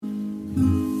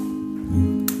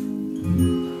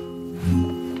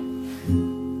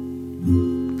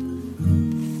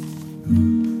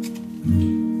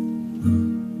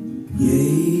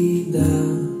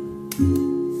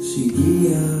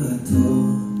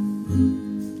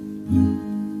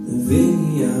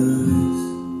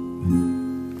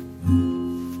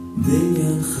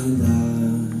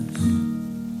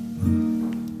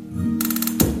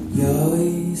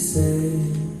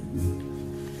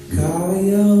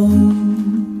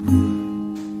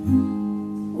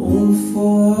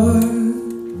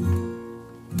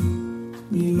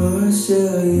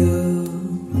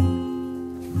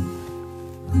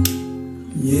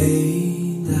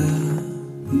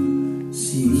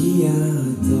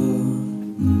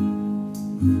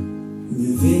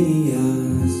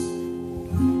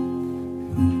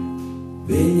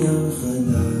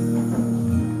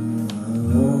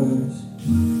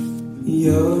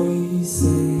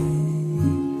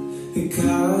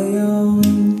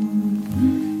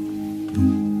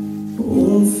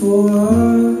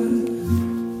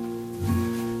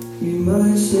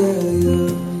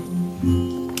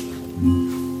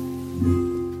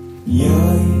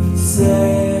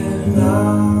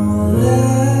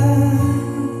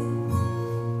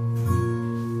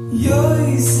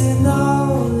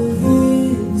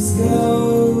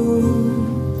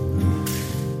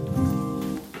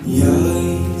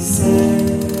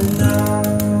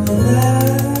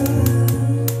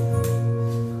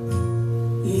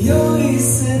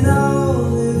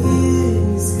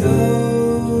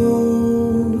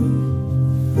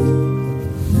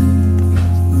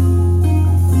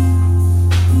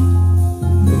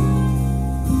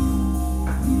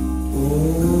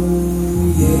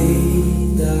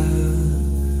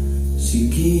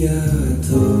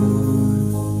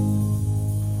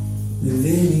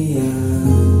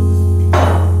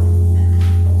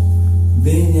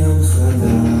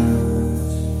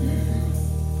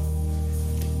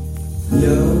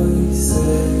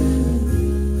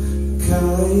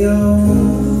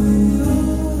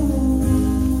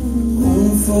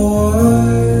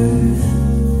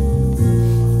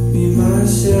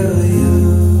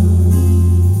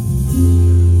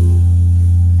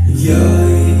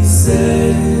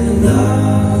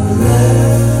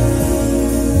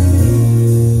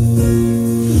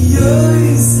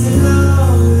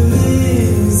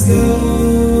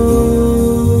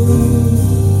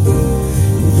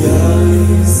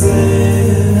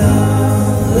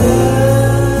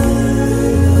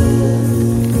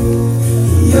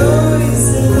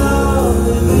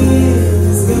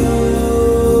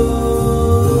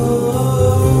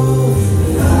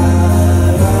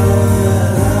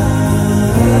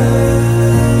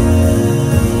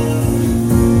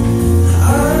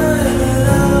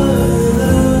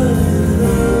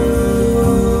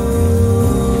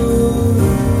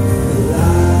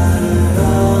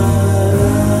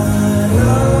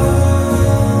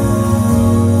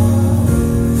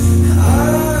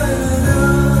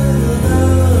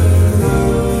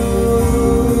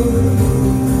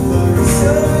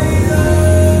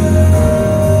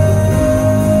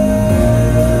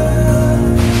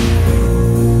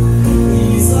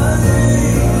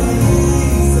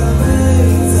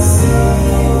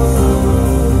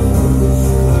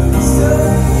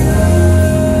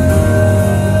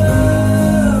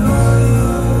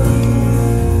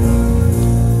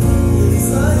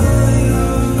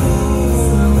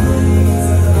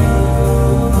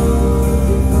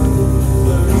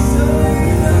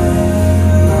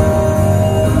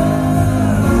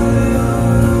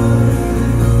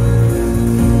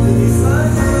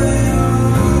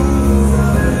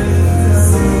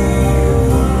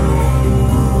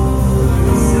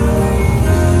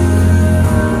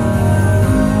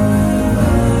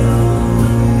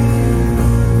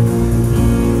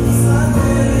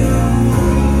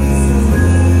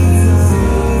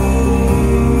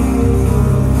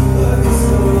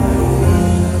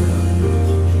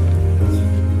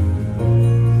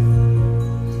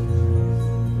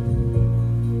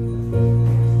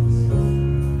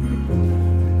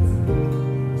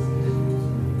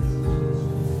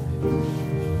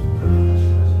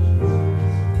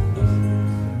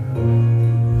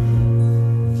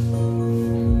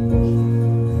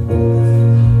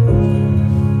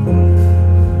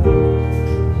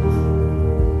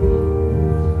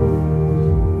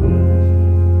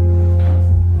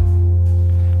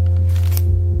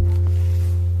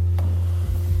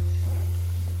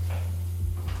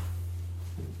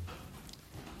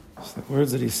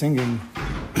Words that he's singing,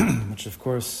 which of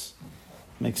course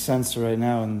makes sense right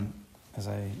now, and as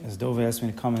Davi asked me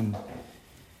to come and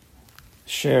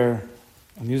share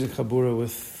a music chabura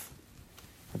with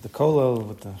the kollel,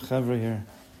 with the chevra here,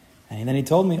 and then he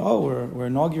told me, we're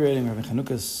inaugurating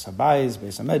Chanukahs HaBayis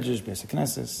Medrash, Beis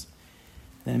HaKnesses.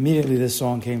 Then immediately this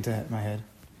song came to my head.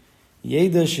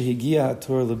 Yeda shehigia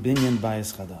hator lebinyan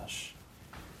bayis chadash.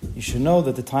 You should know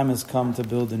that the time has come to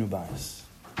build a new bayis.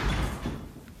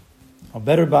 A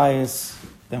better bayis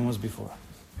than was before.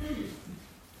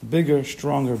 Bigger,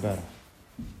 stronger, better.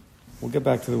 We'll get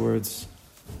back to the words.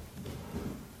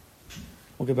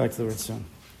 Soon.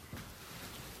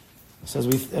 So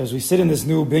as we sit in this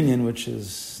new binyan, which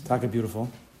is taka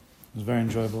beautiful, it was very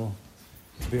enjoyable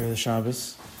to be here the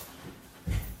Shabbos.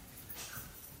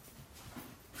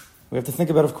 We have to think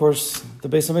about, of course, the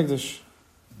Beis Hamikdash,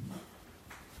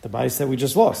 the bayis that we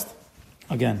just lost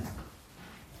again.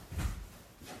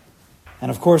 And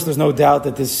of course, there's no doubt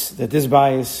that this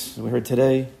bayis we heard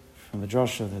today from the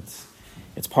drasha, that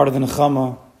it's part of the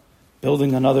nechama,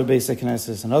 building another Beis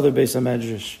HaKnesses, another Beis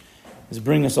Medrash, is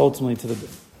bringing us ultimately to the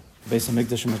Beis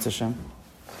Hamikdash and Hashem.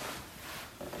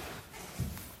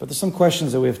 But there's some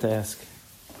questions that we have to ask.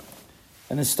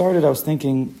 And it started, I was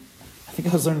thinking, I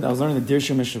was learning the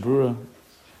Dirshim Mishabura,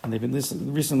 and they've been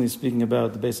recently speaking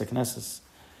about the Beis HaKnesses.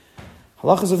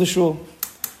 Halachas of the shul.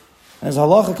 And as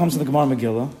halacha comes in the Gemara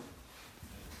Megillah,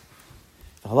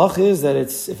 the halacha is that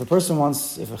if a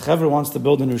chaver wants to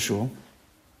build a new shul,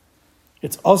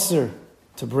 it's usher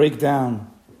to break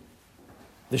down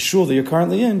the shul that you're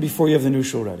currently in before you have the new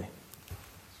shul ready.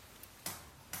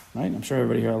 Right? I'm sure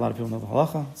everybody here, a lot of people know the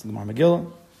halacha. It's in the Gemara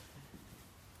Megillah.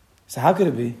 So how could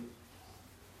it be?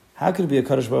 How could it be a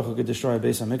Kadosh Baruch Hu could destroy a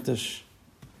Beis HaMikdash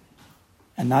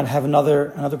and not have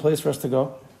another place for us to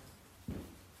go?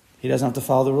 He doesn't have to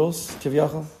follow the rules,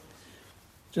 Kivyachal.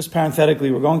 Just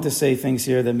parenthetically, we're going to say things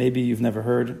here that maybe you've never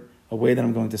heard, a way that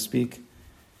I'm going to speak.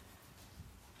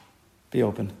 Be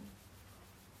open.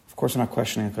 Of course, we're not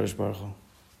questioning HaKadosh Baruch Hu.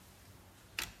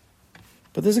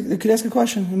 But you could ask a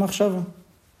question in Machshava.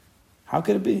 How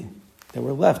could it be that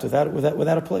we're left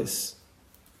without a place?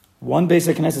 One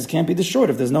Beis HaKnesses can't be destroyed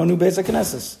if there's no new Beis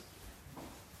HaKnesses.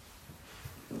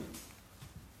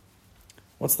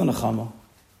 What's the Nechama?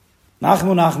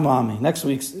 Nachmu Ami. Next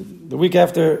week, the week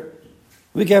after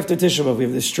Tisha B'Av, we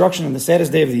have the destruction on the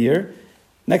saddest day of the year.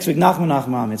 Next week, Nachmu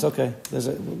Ami. It's okay.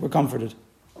 We're comforted.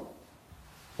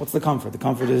 What's the comfort? The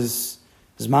comfort is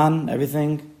Zman,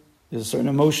 everything. There's a certain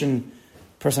emotion.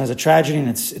 A person has a tragedy and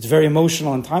it's very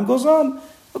emotional and time goes on.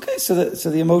 Okay, so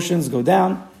the emotions go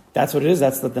down. That's what it is.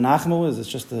 That's what the Nachmu is. It's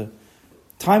just the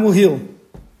time will heal.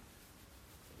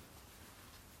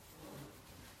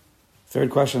 Third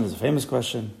question is a famous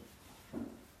question.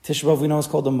 Tisha B'Av we know is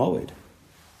called the Moed.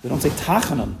 We don't say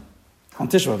Tachanan on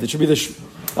Tisha B'Av. It should be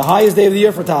the highest day of the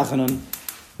year for Tachanan.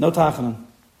 No Tachanan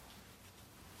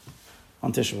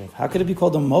on Tisha B'Av. How could it be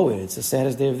called the Moed? It's the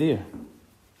saddest day of the year.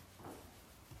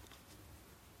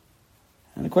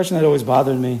 And the question that always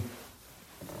bothered me,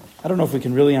 I don't know if we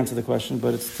can really answer the question,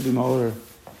 but it's to be Moed.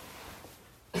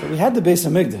 So we had the Beis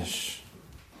HaMikdash.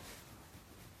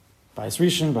 Bayis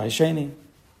Rishon, Bayis Sheni.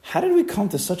 How did we come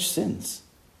to such sins?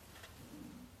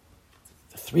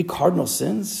 The 3 cardinal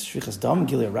sins, Shvichas Dam,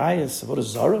 Gilei Arayos, Avodah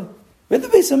Zarah. We had the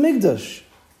Beis HaMikdash.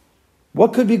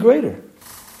 What could be greater?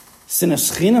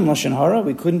 Sinas Chinam, Lashon Hara.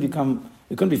 We couldn't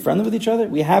be friendly with each other.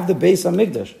 We have the Beis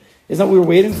HaMikdash. Isn't that what we were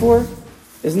waiting for?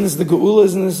 Isn't this the Geula?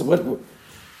 Isn't this what?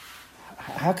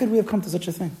 How could we have come to such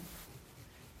a thing?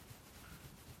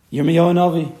 Yirmiyahu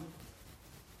Navi,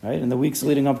 right? In the weeks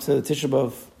leading up to Tisha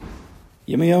B'Av,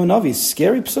 Yirmiyahu Navi,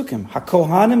 scary psukim.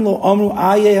 HaKohanim lo amru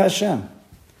ayeh Hashem.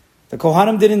 The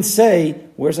Kohanim didn't say,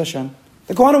 where's Hashem?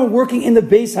 The Kohanim were working in the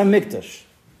Beis HaMikdash.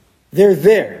 They're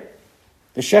there.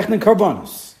 They're shechting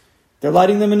karbanos. They're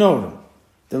lighting the menorah.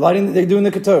 They're doing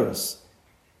the ketoras.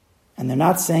 And they're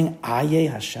not saying, ayeh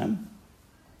Hashem.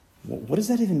 What does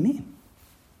that even mean?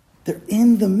 They're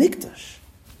in the Mikdash.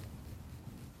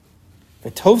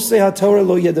 V'tovsei haTorah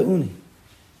lo yadauni.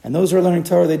 And those who are learning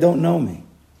Torah, they don't know me.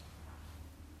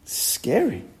 It's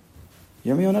scary.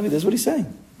 Yirmiyahu Navi, this is what he's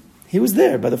saying. He was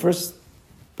there by the first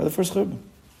churban.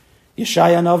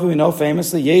 Yeshaya Navi, we know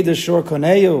famously, Yeda shor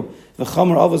koneyu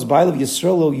v'chomer avos bailav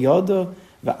Yisrael lo yada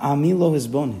v'ami lo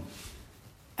hizboni.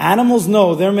 Animals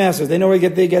know their masters. They know where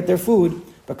they get their food,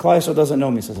 but Klal Yisrael doesn't know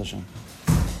me, says Hashem.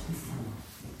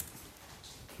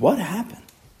 What happened?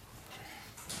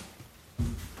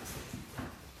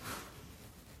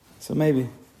 So maybe,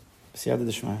 B'siyata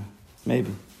d'shmaya,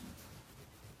 maybe.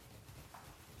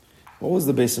 What was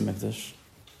the Beis HaMikdash?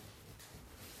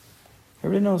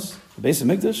 Everybody knows. The Beis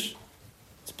HaMikdash,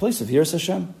 it's a place of Yiras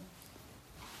Hashem.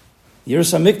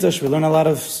 Yiras HaMikdash, we learn a lot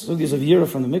of sugyas of Yira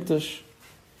from the Mikdash.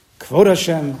 Kvod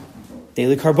Hashem,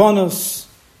 daily karbonos,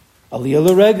 Aliyah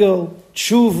L'Regel,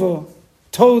 Tshuva,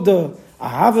 Toda,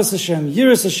 Ahavas Hashem,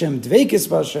 Yiras Hashem, Dveikis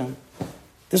B'Hashem.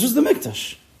 This was the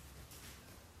Mikdash.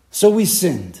 So we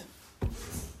sinned.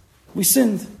 So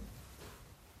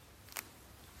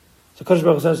Kadosh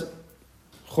Baruch Hu says,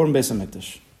 Churban Beis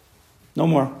HaMikdash. No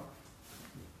more.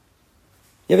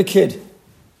 You have a kid. You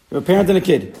have a parent and a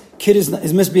kid. Kid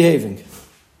is misbehaving.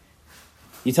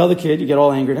 You tell the kid, you get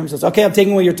all angry at him, says, okay, I'm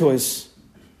taking away your toys.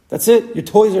 That's it. Your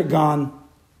toys are gone.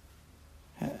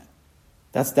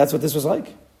 That's what this was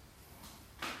like.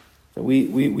 So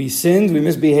we sinned, we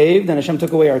misbehaved, and Hashem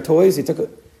took away our toys.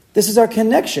 This is our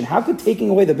connection. How could taking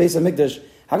away the Beis HaMikdash,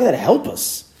 how could that help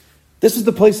us? This is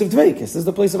the place of Dveikis. This is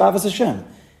the place of Avos Hashem.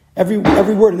 Every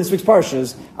word in this week's parsha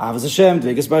is Avos Hashem,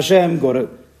 Dveikis B'Hashem, go to...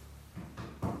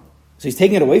 So he's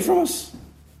taking it away from us?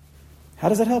 How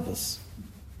does that help us?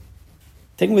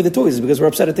 Taking away the toys is because we're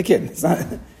upset at the kid. It's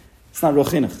not real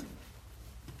chinuch.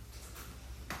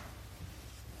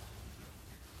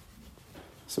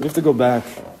 So we have to go back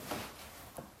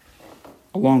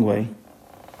a long way.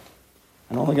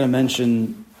 I'm only going to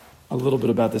mention a little bit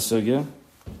about this sugya,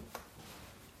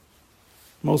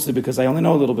 mostly because I only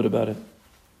know a little bit about it.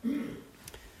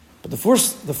 But the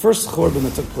first churban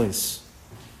that took place,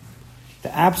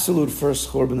 the absolute first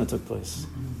churban that took place,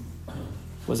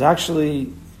 was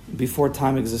actually before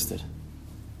time existed.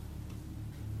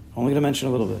 I'm only going to mention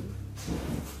a little bit.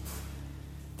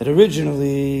 That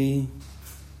originally,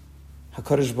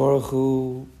 HaKadosh Baruch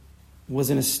Hu was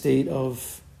in a state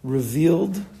of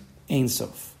revealed Ein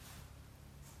Sof.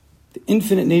 The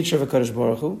infinite nature of HaKadosh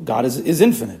Baruch Hu, God is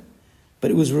infinite,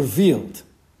 but it was revealed.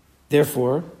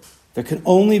 Therefore, there can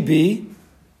only be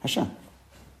Hashem.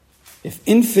 If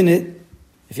you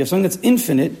have something that's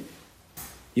infinite,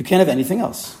 you can't have anything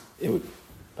else. It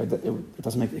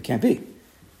can't be.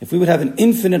 If we would have an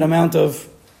infinite amount of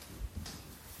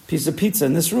pieces of pizza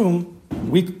in this room,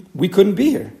 we couldn't be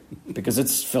here because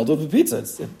it's filled with pizza.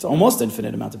 It's almost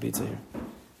infinite amount of pizza here.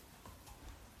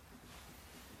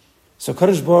 So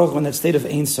Kadosh Baruch Hu, in that state of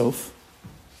Ein Sof,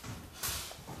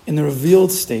 in the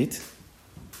revealed state,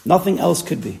 nothing else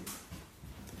could be.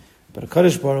 But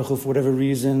Kadosh Baruch Hu, for whatever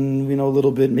reason, we know a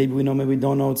little bit, maybe we know, maybe we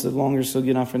don't know, it's a longer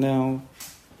sugya, not for now.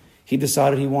 He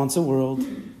decided he wants a world.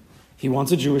 He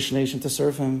wants a Jewish nation to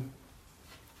serve him.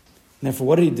 And therefore,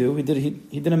 what did he do? He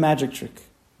did a magic trick.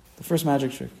 The first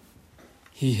magic trick.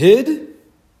 He hid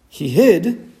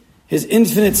his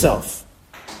infinite self,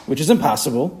 which is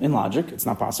impossible in logic. It's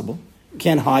not possible. You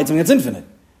can't hide something that's infinite.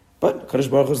 But Kadosh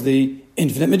Baruch Hu is the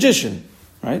infinite magician,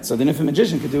 right? So the infinite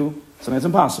magician could do something that's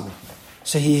impossible.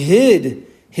 So he hid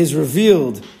his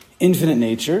revealed infinite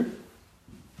nature,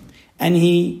 and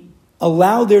he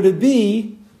allowed there to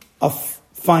be a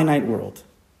finite world.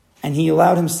 And he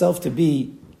allowed himself to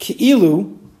be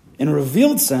Ki'ilu, in a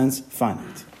revealed sense,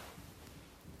 finite.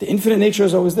 The infinite nature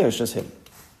is always there, it's just hidden.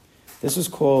 This is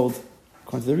called,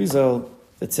 according to the Rizal,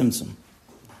 the Tzimtzum.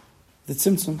 The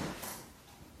Tzimtzum.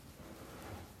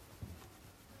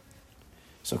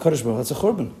 So Kadosh Baruch Hu, that's a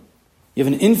churban. You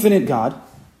have an infinite God,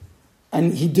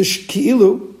 and he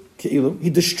destroyed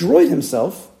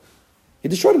himself. He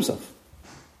destroyed himself.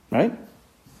 Right?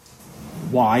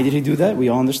 Why did he do that? We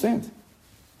all understand.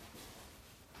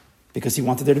 Because he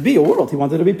wanted there to be a world. He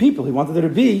wanted there to be people. He wanted there to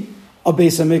be a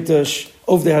Beis HaMikdash,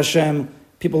 Ovdei Hashem,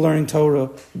 people learning Torah,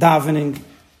 davening,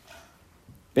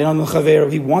 Ben Al Chaveru.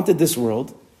 He wanted this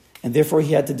world, and therefore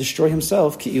he had to destroy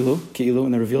himself, Ki'ilu,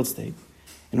 in the revealed state,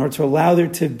 in order to allow there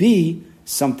to be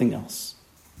something else.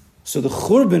 So the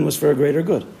churban was for a greater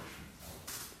good.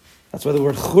 That's why the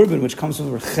word churban, which comes from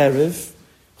the word cherev,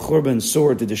 churban,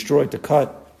 sword, to destroy, to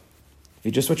cut. If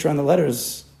you just switch around the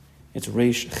letters, it's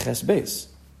reish ches beis,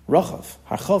 rachav,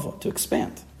 harchava, to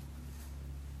expand.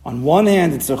 On one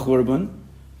hand, it's a churban.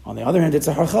 On the other hand, it's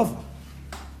a harchava.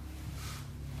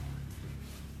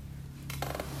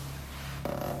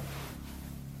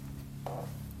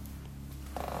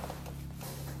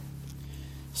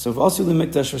 So v'asu li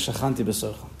mikdash v'shachanti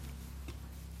b'socham.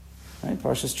 Right,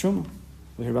 Parshas Truma.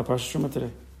 We hear about Parshas Truma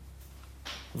today.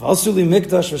 V'asu li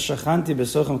mikdash v'shachanti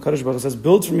b'socham. Kadosh Baruch Hu says,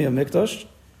 build for me a mikdash,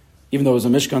 even though it was a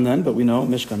mishkan then, but we know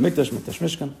mishkan, mikdash,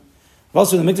 mishkan.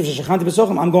 V'asu li mikdash v'shachanti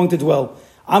b'socham. I'm going to dwell.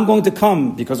 I'm going to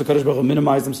come, because the Kadosh Baruch Hu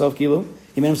minimized himself, Ki'ilu.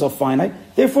 He made himself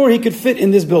finite. Therefore, he could fit in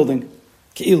this building,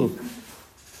 Ki'ilu.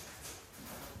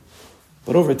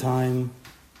 But over time,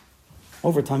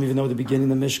 even though at the beginning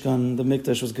the Mishkan, the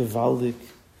Mikdash was Gevaldik,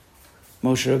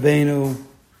 Moshe Rabbeinu,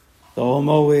 the Ol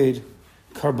Moed,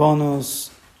 Karbonos,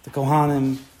 the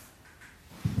Kohanim,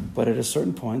 but at a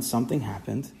certain point something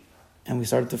happened and we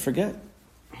started to forget.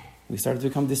 We started to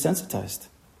become desensitized.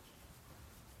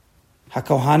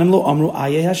 HaKohanim lo amru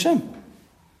Ayeh Hashem.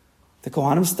 The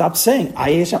Kohanim stopped saying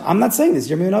Ayeh Hashem. I'm not saying this.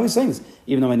 Yirmiyahu Navi is saying this.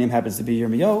 Even though my name happens to be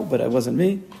Yirmiyahu, but it wasn't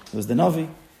me. It was the Navi.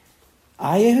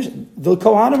 The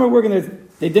Kohanim are working there.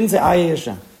 They didn't say Ayeh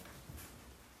Hashem.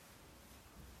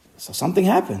 So something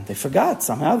happened. They forgot.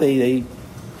 Somehow they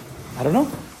I don't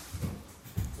know.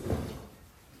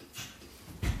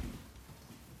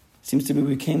 Seems to me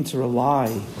we came to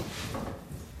rely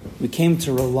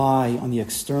on the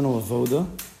external avoda,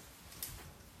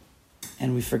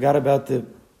 and we forgot about the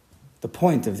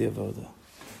point of the avoda,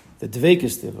 the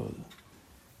dveikus the avoda.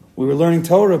 We were learning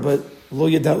Torah, but lo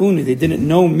yada'uni, they didn't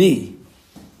know me.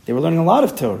 They were learning a lot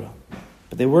of Torah,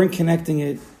 but they weren't connecting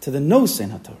it to the nosein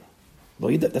HaTorah.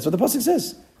 That's what the pasuk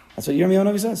says. That's what Yirmiyahu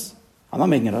Navi says. I'm not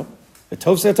making it up. The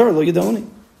Tov say Torah, lo yada'uni.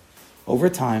 Over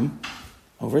time,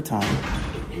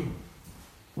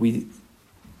 we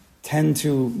tend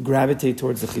to gravitate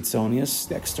towards the chitzonius,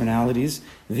 the externalities,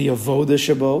 the avoda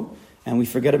shabo, and we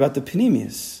forget about the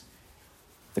pnimius,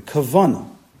 the kavana.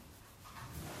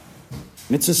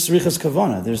 Mitzvah srichas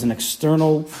kavana. There's an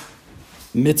external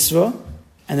mitzvah,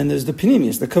 and then there's the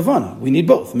pnimius, the kavana. We need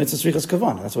both. Mitzvah srichas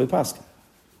kavana. That's what we paskin.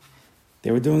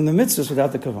 They were doing the mitzvahs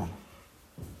without the kavana.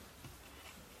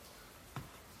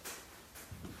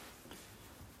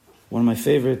 one of my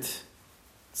favorite,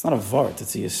 it's not a vart,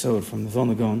 it's a yesod from the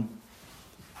Vilna Gaon.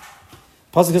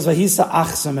 Pasuk says, Vayisa ach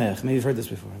samech. Maybe you've heard this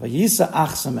before. Vayisa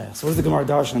ach samech. So what is the Gemara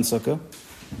Darshan in Sukkah?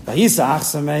 Vayisa ach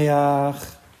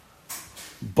sameach.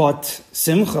 But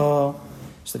simcha.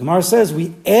 So the Gemara says,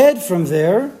 we add from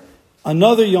there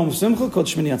another Yom of Simcha called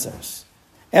Shmini Atzeres.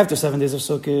 After 7 days of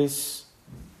Sukkot.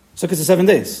 Sukkot is 7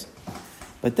 days.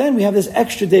 But then we have this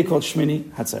extra day called Shmini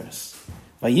Atzeres.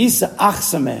 Vayisa ach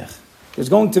samech. There's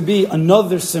going to be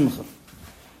another Simcha.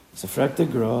 So Frekta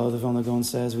Gra, the Vilna Gaon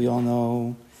says, we all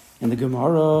know, in the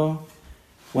Gemara,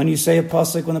 when you say a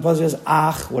pasuk, when the pasuk says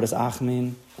ach, what does ach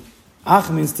mean? Ach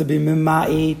means to be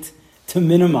mima'it, to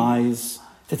minimize,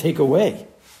 to take away.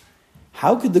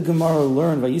 How could the Gemara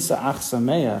learn Vayisa ach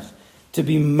sameach to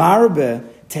be marbe,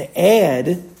 to add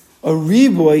a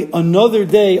riboy, another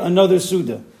day, another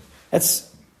suda?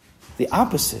 That's the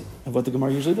opposite of what the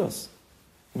Gemara usually does.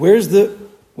 Where's the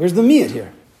miyat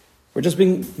here? We're just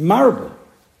being marbe.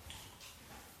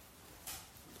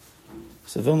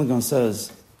 So Vilna Gaon says,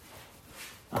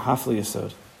 a hafli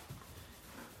yesod.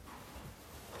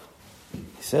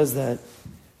 He says that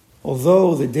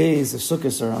although the days of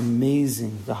Sukkot are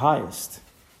amazing, the highest,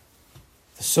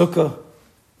 the Sukkah,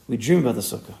 we dream about the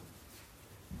Sukkah.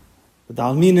 The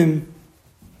Dalminim,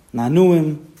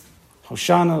 Nanuim,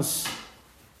 Hoshanos,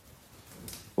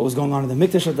 what was going on in the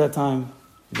Mikdash at that time,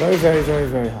 very, very, very,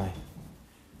 very high.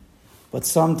 But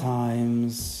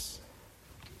sometimes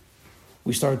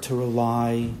we start to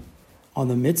rely on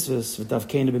the mitzvahs,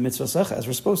 as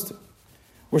we're supposed to.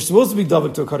 We're supposed to be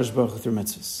davik to a Kadosh Baruch Hu through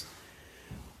mitzvahs.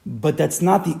 But that's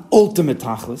not the ultimate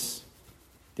tachlis.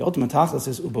 The ultimate tachlis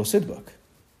is ubo sidbak,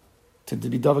 to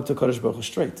be davik to a Kadosh Baruch Hu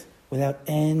straight, without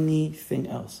anything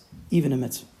else, even a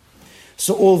mitzvah.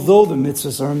 So although the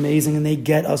mitzvahs are amazing and they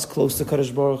get us close to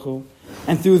Kadosh Baruch Hu,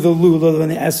 and through the lulav and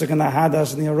the esrog and the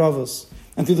hadash and the aravos,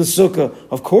 and through the sukkah,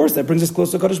 of course, that brings us close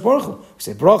to Kadosh Baruch Hu. We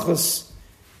say brachas.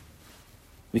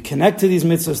 We connect to these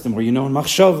mitzvahs, the more you know in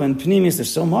machshava and pnimis,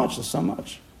 there's so much.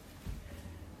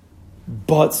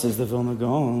 But, says the Vilna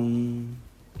Gaon,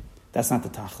 that's not the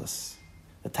tachlis.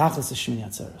 The tachlis is Shmini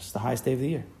Atzeres, the highest day of the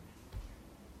year.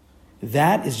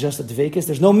 That is just a dveikus.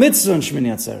 There's no mitzvah in Shmini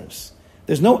Atzeres.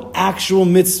 There's no actual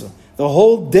mitzvah. The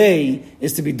whole day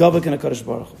is to be davik in a Kadosh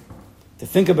Baruch Hu. To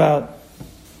think about,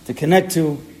 to connect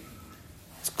to,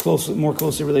 it's more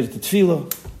closely related to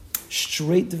tefillah,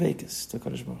 straight dveikus to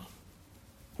Kadosh Baruch Hu.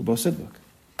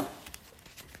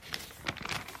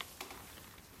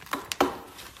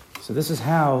 So this is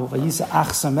how Vayisa ach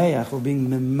sameach, we're being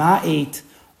mema'et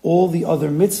all the other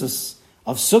mitzvahs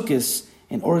of Sukkot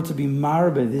in order to be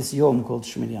marbe this yom called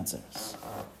Shmini Atzeres.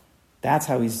 That's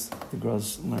how the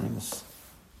Gra's learning this.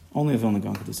 Only a Vilna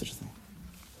Gaon could do such a thing.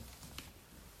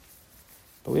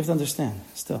 But we have to understand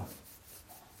still.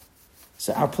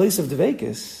 So our place of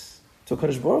dveikus to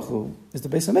Kadosh Baruch Hu is the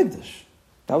Beis HaMikdash.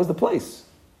 That was the place.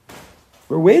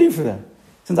 We're waiting for that.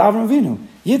 Since Avraham Avinu,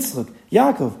 Yitzchak,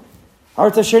 Yaakov,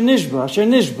 Art Asher Nishba.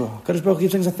 Kadosh Baruch Hu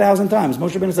keeps saying 1,000 times.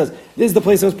 Moshe Rabbeinu says, this is the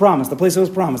place that was promised, the place of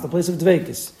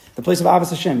Dveikis, the place of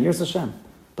Avos Hashem, Yiras Hashem,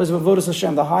 the place of Avodas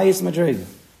Hashem, the highest Madrega.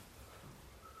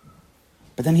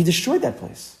 But then he destroyed that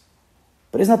place.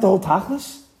 But isn't that the whole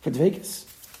Tachlis for Dveikis?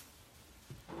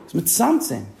 It's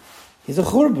Mitzamtzim. He's a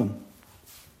Churban.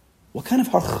 What kind of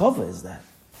Harchava is that?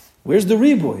 Where's the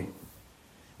Riboy?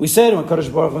 We said when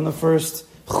Kadosh Baruch Hu in the first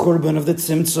Churban of the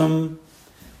Tzimtzum,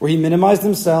 where he minimized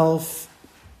himself,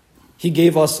 he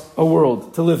gave us a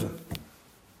world to live in.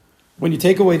 When you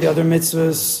take away the other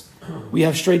mitzvahs, we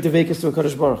have straight dveikus to a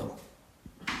Kadosh Baruch Hu.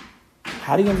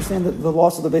 How do you understand the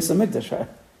loss of the Beis HaMikdash? Right?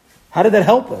 How did that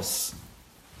help us?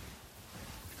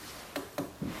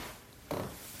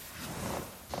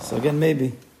 So again,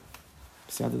 maybe,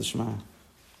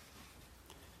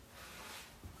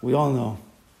 we all know,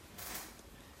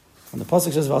 when the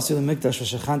pasuk says "V'asu l'mikdash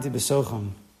v'shechanti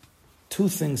b'socham," two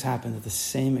things happened at the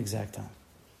same exact time.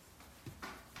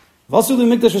 "V'asu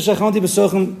l'mikdash v'shechanti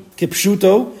b'socham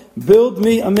kipshuto," build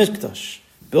me a mikdash,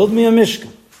 build me a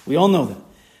mishkan. We all know that,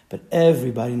 but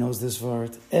everybody knows this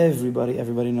word.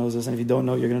 Everybody knows this, and if you don't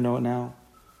know, you're going to know it now.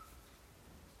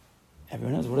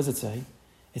 Everyone knows. What does it say?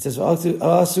 It says "V'asu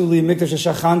l'mikdash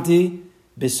v'shechanti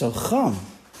b'socham."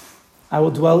 I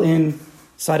will dwell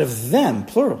inside of them,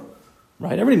 plural.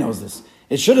 Right? Everybody knows this.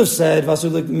 It should have said, Vasu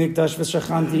mikdash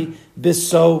v'shachanti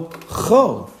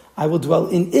b'socho. I will dwell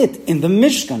in it, in the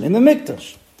Mishkan, in the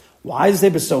Mikdash. Why does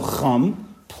it say b'socham,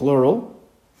 plural?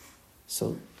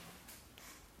 So,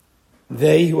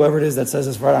 they, whoever it is that says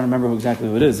this word, I don't remember exactly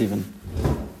who it is even.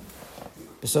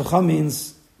 B'socham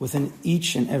means within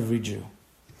each and every Jew.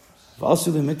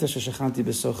 Vasu mikdash v'shachanti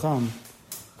b'socham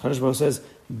Kadosh Baruch Hu says,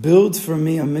 build for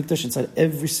me a mikdash inside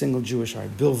every single Jewish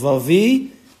heart.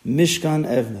 Bilvavi mishkan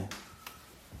evne.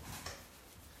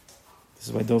 This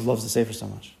is why Dov loves the Sefer so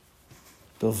much.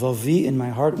 Bilvavi, in my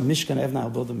heart, mishkan evne, I'll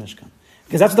build a mishkan.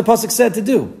 Because that's what the pasuk said to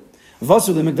do.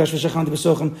 Vasu mikdash v'shachanti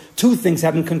b'sochem. Two things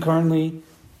happen concurrently.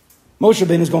 Moshe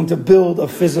Rabbeinu is going to build a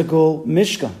physical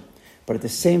mishkan. But at the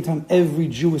same time, every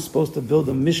Jew is supposed to build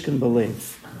a mishkan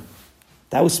belev.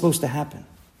 That was supposed to happen.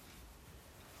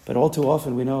 But all too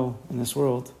often, we know in this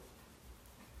world,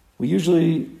 we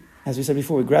usually, as we said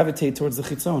before, we gravitate towards the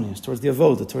chitzonius, towards the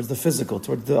avoda, towards the physical,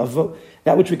 towards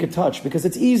that which we could touch, because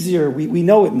it's easier, we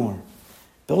know it more.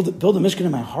 Build a mishkan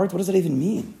in my heart? What does that even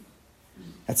mean?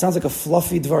 That sounds like a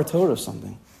fluffy dvar Torah or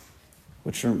something,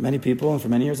 which for many people and for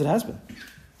many years it has been.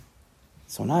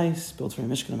 So nice, build for a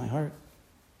mishkan in my heart.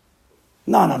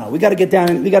 No. We got to get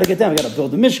down. We got to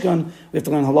build the mishkan. We have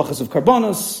to learn halachas of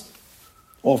karbonos,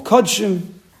 all of kodshim.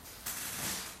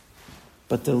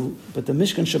 But the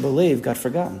mishkan shabalev got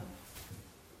forgotten.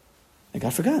 It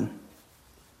got forgotten.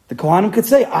 The Kohanim could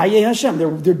say, Ayeh Hashem.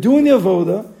 They're doing the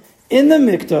avoda in the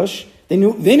mikdash. They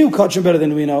knew kodshim better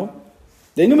than we know.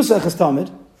 They knew Maseches Talmud.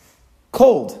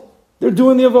 Cold. They're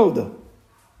doing the avoda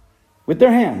with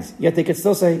their hands. Yet they could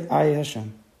still say, Ayeh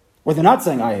Hashem. Or they're not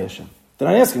saying Ayeh Hashem. They're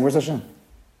not asking, where's Hashem?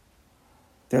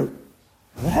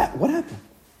 What happened?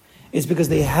 It's because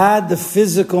they had the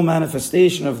physical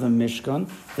manifestation of the Mishkan,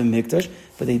 the Mikdash,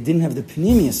 but they didn't have the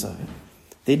Pnimius of it.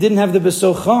 They didn't have the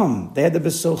Besocham. They had the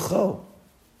Besocho.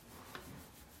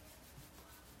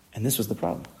 And this was the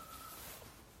problem.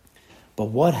 But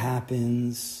what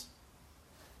happens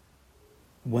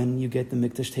when you get the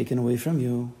Mikdash taken away from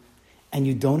you and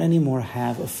you don't anymore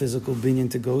have a physical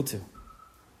binyan to go to?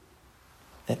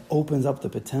 That opens up the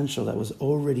potential that was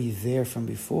already there from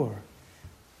before.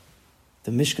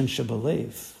 The Mishkan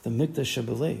Shabalev, the Mikdash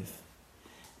Shabalev.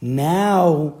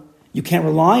 Now, you can't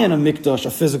rely on a Mikdash,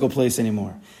 a physical place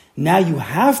anymore. Now you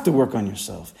have to work on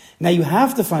yourself. Now you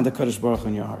have to find the Kadosh Baruch Hu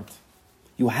in your heart.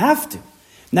 You have to.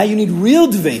 Now you need real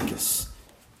Dveikus.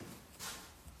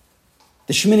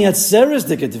 The Shmini Atzeres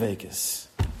Dike Dveikus.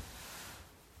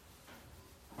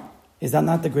 Is that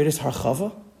not the greatest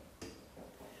Harchava?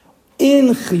 In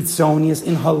Chitzonius,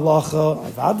 in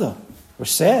Halacha, Avada, we're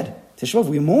sad. Tishvav,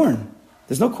 we mourn.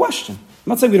 There's no question. I'm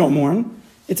not saying we don't mourn.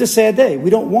 It's a sad day.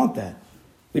 We don't want that.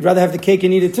 We'd rather have the cake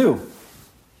and eat it too.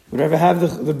 We'd rather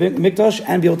have the big mikdash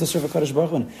and be able to serve a Kadosh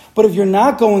Baruch Hu. But if you're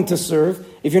not going to serve,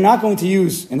 if you're not going to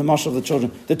use, in the mashal of the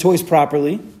children, the toys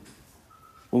properly,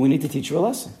 well, we need to teach you a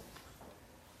lesson.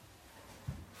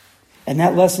 And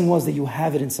that lesson was that you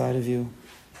have it inside of you.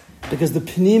 Because the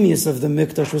pnimius of the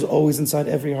mikdash was always inside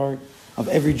every heart of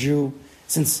every Jew,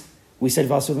 since we said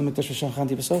Vasu the mikdash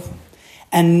v'shachanti b'sochem.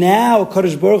 And now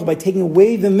Kadosh Baruch Hu, by taking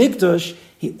away the mikdash,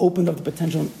 he opened up the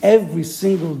potential in every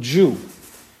single Jew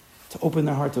to open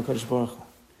their heart to Kadosh Baruch Hu.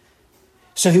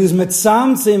 So he was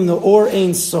metzamtzim the or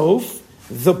ein sof,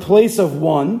 the place of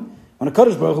one. When a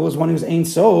Kadosh Baruch Hu was one who was ein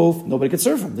sof, nobody could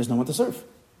serve him. There's no one to serve.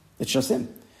 It's just him.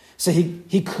 So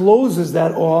he closes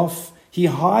that off. He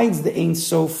hides the Ein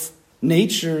Sof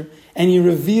nature, and he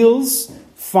reveals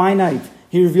finite.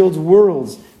 He reveals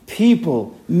worlds,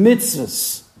 people,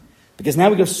 mitzvahs. Because now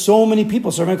we have so many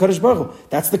people serving Kadosh Baruch Hu.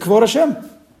 That's the Kvod Hashem.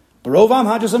 Barovam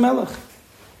Hajas HaMelech.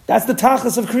 That's the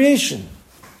Tachlis of creation.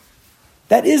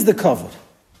 That is the Kavod.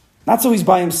 Not so he's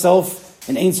by himself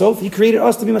in Ein Sof. He created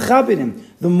us to be Mechabed him.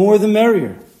 The more the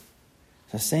merrier.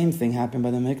 The same thing happened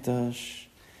by the Mikdash.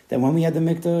 That when we had the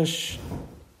Mikdash,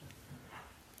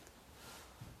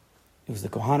 it was the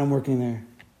Kohanim working there.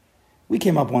 We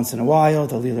came up once in a while,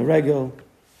 to Lila Regel.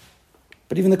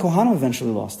 But even the Kohanim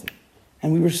eventually lost it.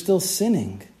 And we were still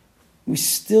sinning. We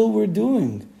still were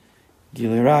doing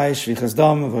Gilui Rai, Shvichas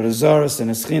Dam, Avodah Zaros,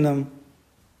 and Eschinam.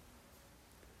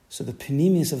 So the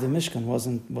Pnimius of the Mishkan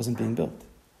wasn't being built.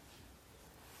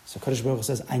 So Kadosh Baruch Hu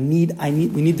says, we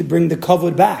need to bring the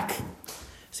kavod back.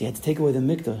 So he had to take away the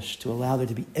Mikdash to allow there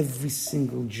to be every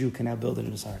single Jew can now build it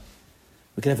in his heart.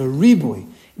 We could have a riboy.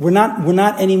 We're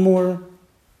not anymore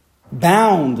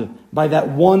bound by that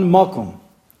one makom,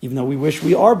 even though we wish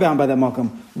we are bound by that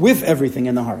makom with everything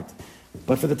in the heart.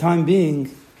 But for the time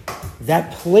being,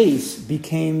 that place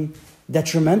became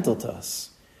detrimental to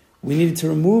us. We needed to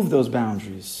remove those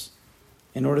boundaries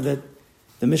in order that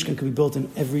the Mishkan could be built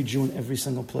in every Jew in every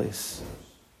single place.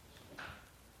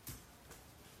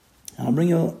 And I'll bring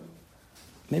you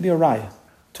maybe a raya,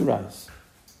 2 rayas.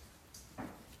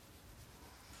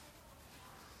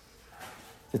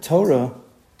 The Torah,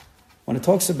 when it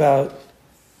talks about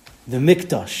the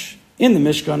Mikdash, in the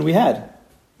Mishkan we had.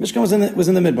 Mishkan was in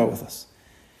the Midbar with us.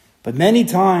 But many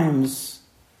times,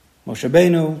 Moshe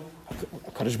Rabbeinu,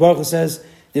 HaKadosh Baruch Hu says,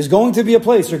 There's going to be a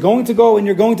place. You're going to go and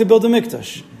you're going to build a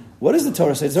mikdash. What does the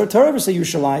Torah say? Does the Torah ever say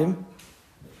Yerushalayim?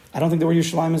 I don't think the word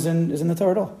Yerushalayim is in the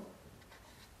Torah at all.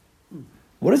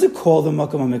 What does it call the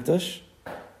Makom HaMikdash?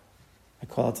 I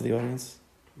call out to the audience.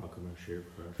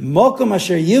 Makom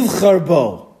Asher Yivchar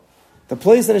Bo. The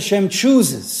place that Hashem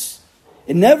chooses.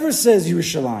 It never says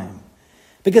Yerushalayim.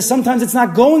 Because sometimes it's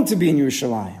not going to be in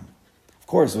Yerushalayim. Of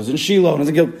course, it was in Shiloh.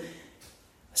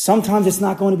 Sometimes it's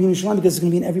not going to be in Yerushalayim because it's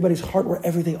going to be in everybody's heart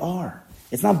wherever they are.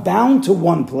 It's not bound to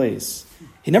one place.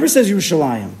 He never says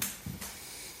Yerushalayim.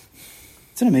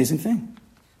 It's an amazing thing.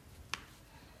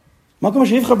 Makom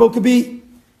Asher Yivchar Bo could be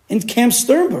in Camp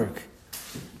Sternberg.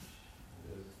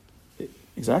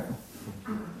 Exactly.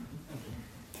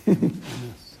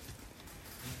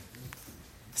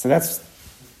 So that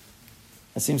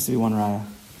seems to be one raya.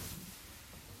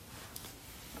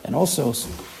 And also,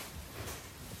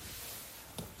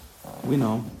 we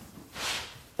know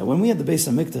that when we had the Beis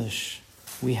HaMikdash,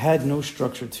 we had no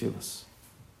structured tefillas.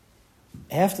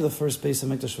 After the first Beis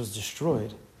HaMikdash was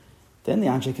destroyed, then the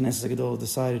Anshe Knesset Gadol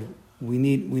decided we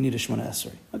need a Shemona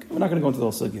Esrei. Okay, we're not going to go into the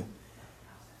whole sugya.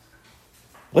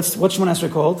 What's Shemona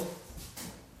Esrei called?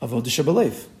 Avodah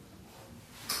Shebelev.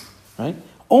 Right?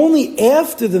 Only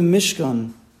after the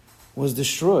Mishkan was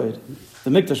destroyed, the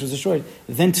Mikdash was destroyed,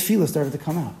 then Tefillah started to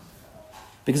come out.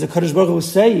 Because the Kadosh Baruch Hu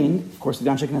was saying, of course, the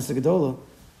Anshe Knesset Gedolah,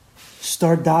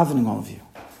 start davening, all of you.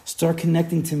 Start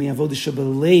connecting to me, Avodah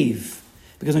Shebelev.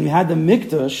 Because when you had the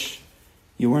Mikdash,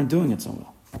 you weren't doing it so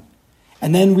well.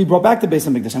 And then we brought back the Beis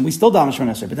HaMikdash, and we still daven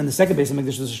Shemona Esrei, but then the second Beis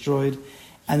HaMikdash was destroyed,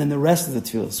 and then the rest of the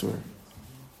Tefillahs were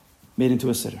made into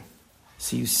a siddur.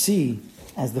 So you see,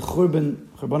 as the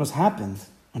Churbanos happened,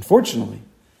 unfortunately,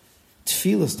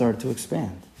 Tefillah started to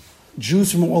expand.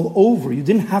 Jews from all over, you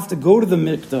didn't have to go to the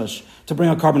Mikdash to bring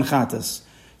a carbon chatas.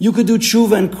 You could do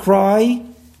tshuva and cry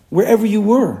wherever you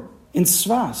were, in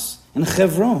Tzfas, in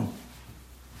Chevron.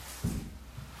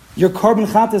 Your carbon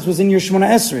chatas was in your Shemona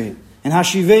Esrei, in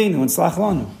Hashivenu, in Slach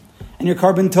Lanu, and your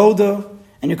carbon Toda,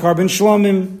 and your carbon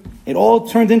Shlomim. It all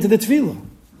turned into the Tefillah.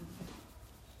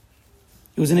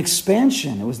 It was an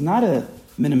expansion. It was not a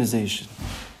minimization.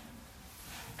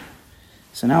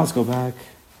 So now let's go back.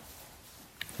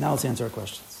 Now let's answer our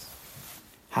questions.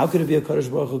 How could it be a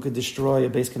Kadosh Baruch Hu could destroy a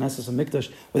Beis Knesset, a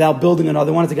Mikdash, without building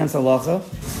another one? It's against halacha.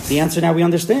 The answer now we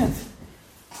understand.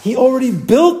 He already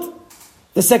built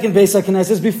the second Beis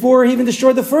Knesset before he even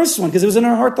destroyed the first one, because it was in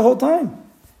our heart the whole time.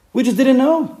 We just didn't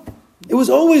know. It was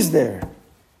always there.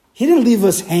 He didn't leave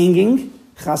us hanging.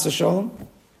 Chas v'shalom.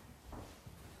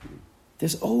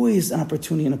 There's always an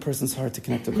opportunity in a person's heart to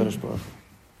connect to Kadosh Baruch Hu.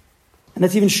 And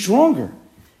that's even stronger.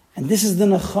 And this is the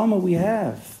nechama we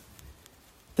have.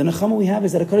 The nechama we have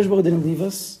is that Kadosh Baruch Hu didn't leave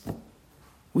us.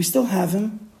 We still have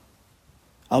him.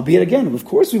 Albeit again, of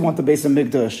course we want the Beis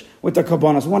HaMikdash with the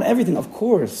kabbanas. We want everything, of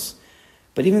course.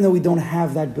 But even though we don't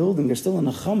have that building, there's still a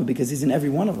nechama because he's in every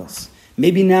one of us.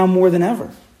 Maybe now more than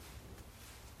ever.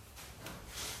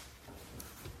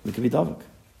 We could be davak.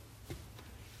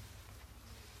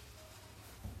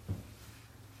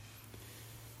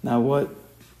 Now what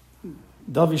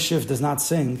Davi Shiff does not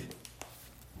sing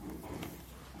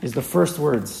is the first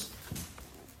words.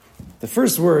 The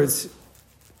first words,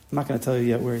 I'm not going to tell you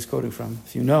yet where he's quoting from.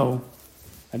 If you know,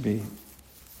 I'd be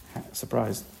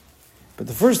surprised. But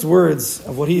the first words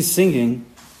of what he's singing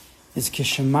is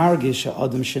Kishamargish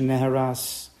Adam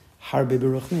Sheneharas Harbe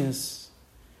Beruchnius.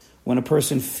 When a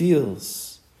person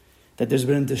feels that there's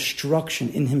been a destruction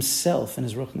in himself, in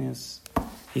his ruchnius,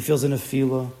 he feels an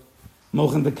afila,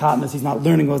 Mochen bekatness, he's not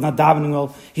learning well, he's not davening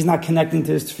well, he's not connecting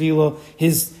to his tefillah,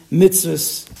 his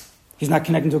mitzvahs, he's not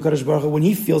connecting to a Kadosh Baruch Hu. When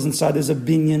he feels inside there's a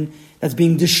binyan that's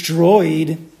being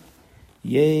destroyed,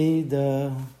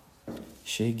 Yeda,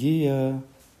 Shegia,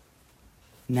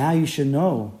 now you should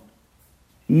know.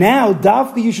 Now,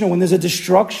 Davka, you should know. When there's a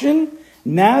destruction,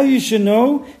 now you should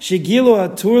know, Shegilo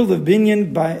Atur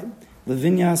Levinyan by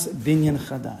Levinyas Binyan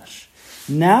Chadash.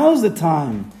 Now's the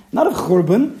time, not of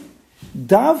Churban,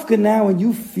 Davka now, when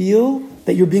you feel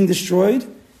that you're being destroyed,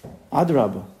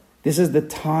 Adrabah, this is the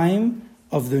time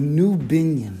of the new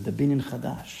binyan, the binyan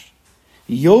chadash.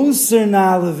 Yoser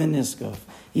na leviniskov,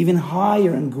 even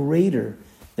higher and greater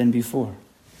than before.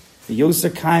 The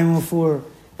yoser kaim before,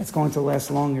 it's going to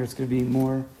last longer. It's going to be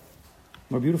more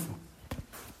beautiful.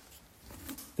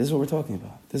 This is what we're talking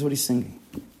about. This is what he's singing.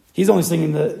 He's only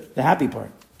singing the happy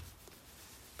part.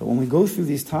 But when we go through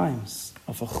these times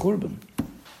of a churban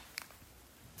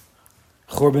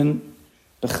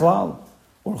bechlal,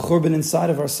 or churban inside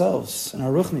of ourselves, in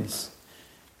our ruchnis,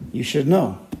 you should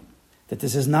know that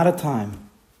this is not a time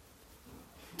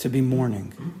to be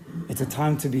mourning. It's a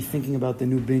time to be thinking about the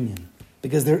new binyan.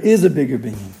 because there is a bigger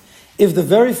binyan. If the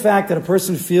very fact that a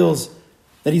person feels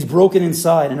that he's broken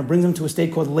inside and it brings him to a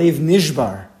state called Leiv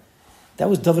Nishbar, that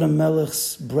was David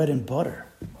HaMelech's bread and butter.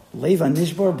 Leiv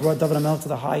HaNishbar brought David HaMelech to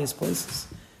the highest places.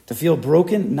 To feel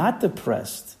broken, not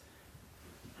depressed,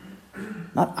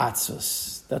 not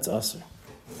atzus, that's usr.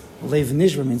 Leiv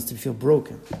Nishbar means to feel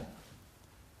broken,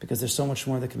 because there's so much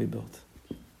more that can be built.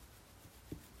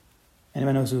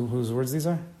 Anybody knows whose words these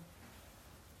are?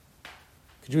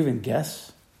 Could you even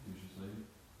guess?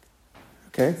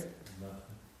 Okay.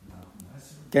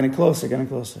 Getting closer.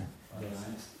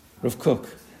 Rav Kook.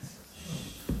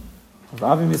 Rav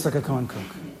Avi Mitzvah Cohen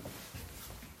Cook.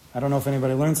 I don't know if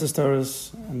anybody learns this Torah,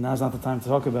 and now's not the time to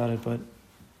talk about it, but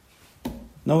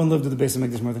no one lived with the Beis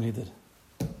HaMikdash more than he did.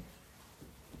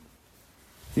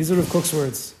 These are Rav Kook's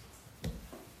words.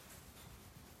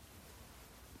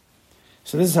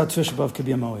 So this is how Tisha B'Av could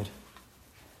be a moed.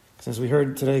 Because as we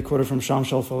heard today, quoted from Sham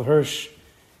Shalfel Hirsch,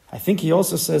 I think he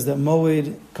also says that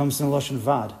moed comes from the Lashon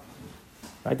Vad.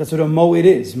 Right? That's what a moed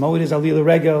is. Moed is Aliyah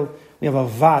Regel. We have a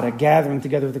vad, a gathering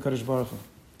together with the Kadosh Baruch Hu.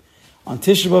 On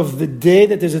Tisha B'Av, the day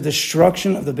that there's a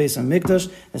destruction of the Beis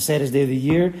HaMikdash, the saddest day of the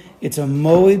year, it's a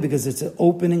moed because it's an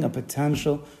opening, a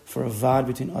potential for a vad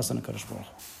between us and the Kadosh Baruch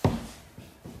Hu.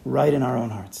 Right in our own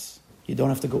hearts. You don't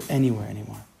have to go anywhere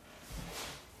anymore.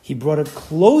 He brought it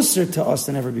closer to us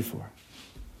than ever before.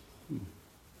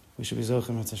 We should be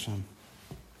zochim at Hashem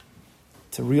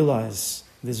to realize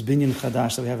this binyan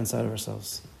chadash that we have inside of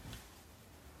ourselves,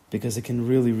 because it can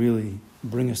really, really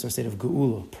bring us to a state of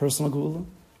geula, personal geula.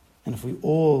 And if we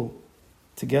all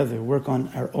together work on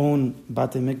our own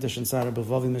batei mikdash inside our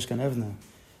bevavi mishkan evna,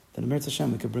 then Eretz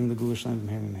Hashem we could bring the geula shalom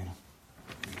b'meir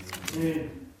mimenu.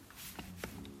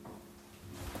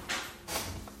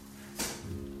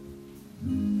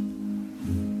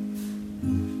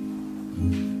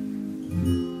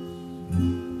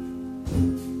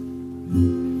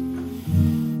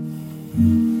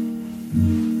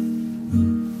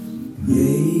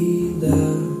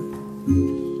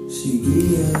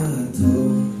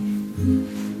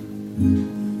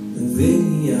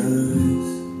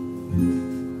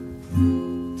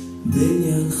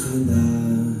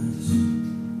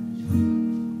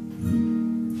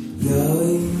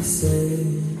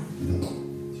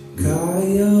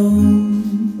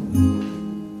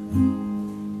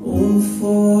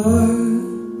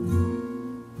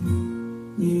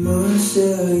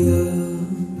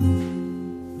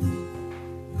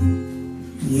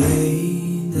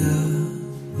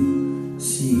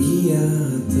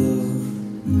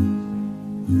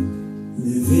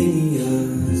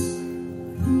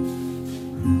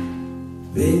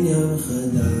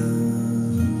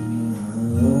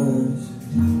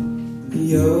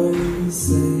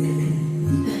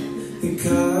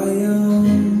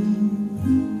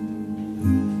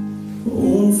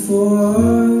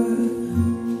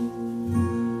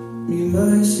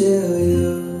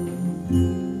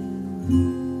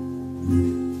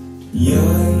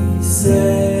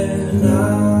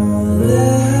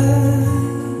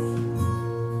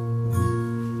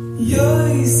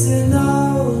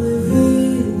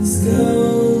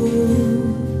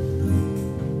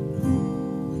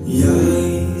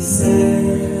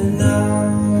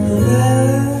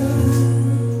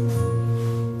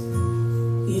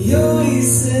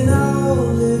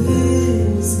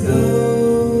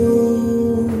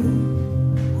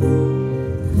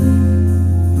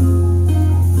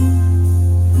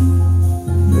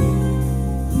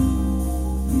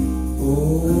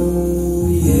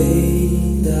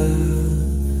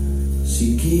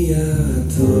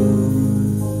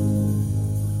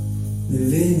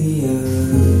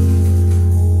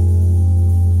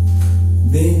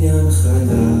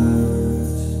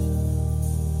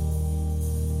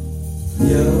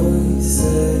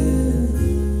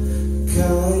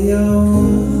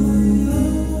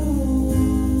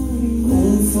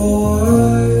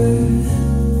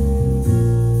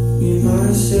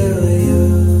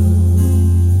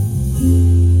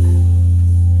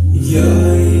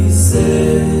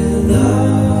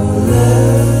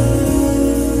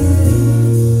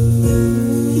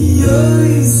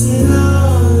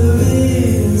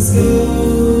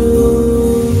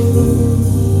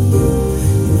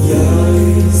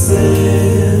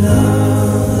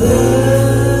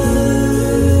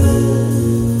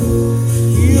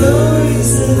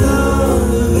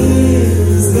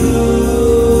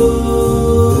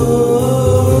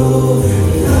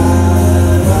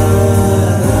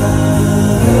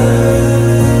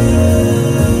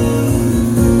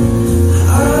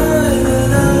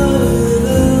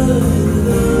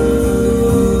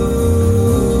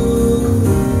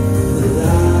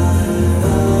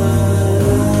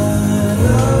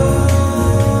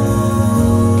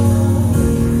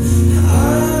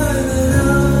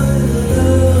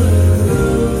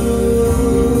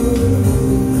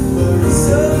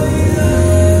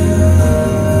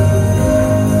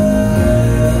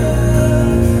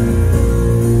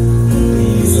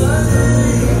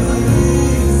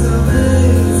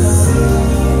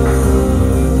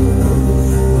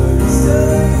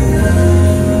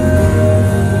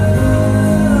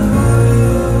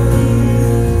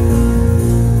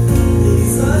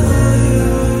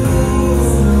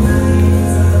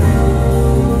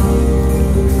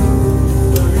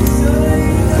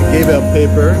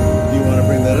 Kippur.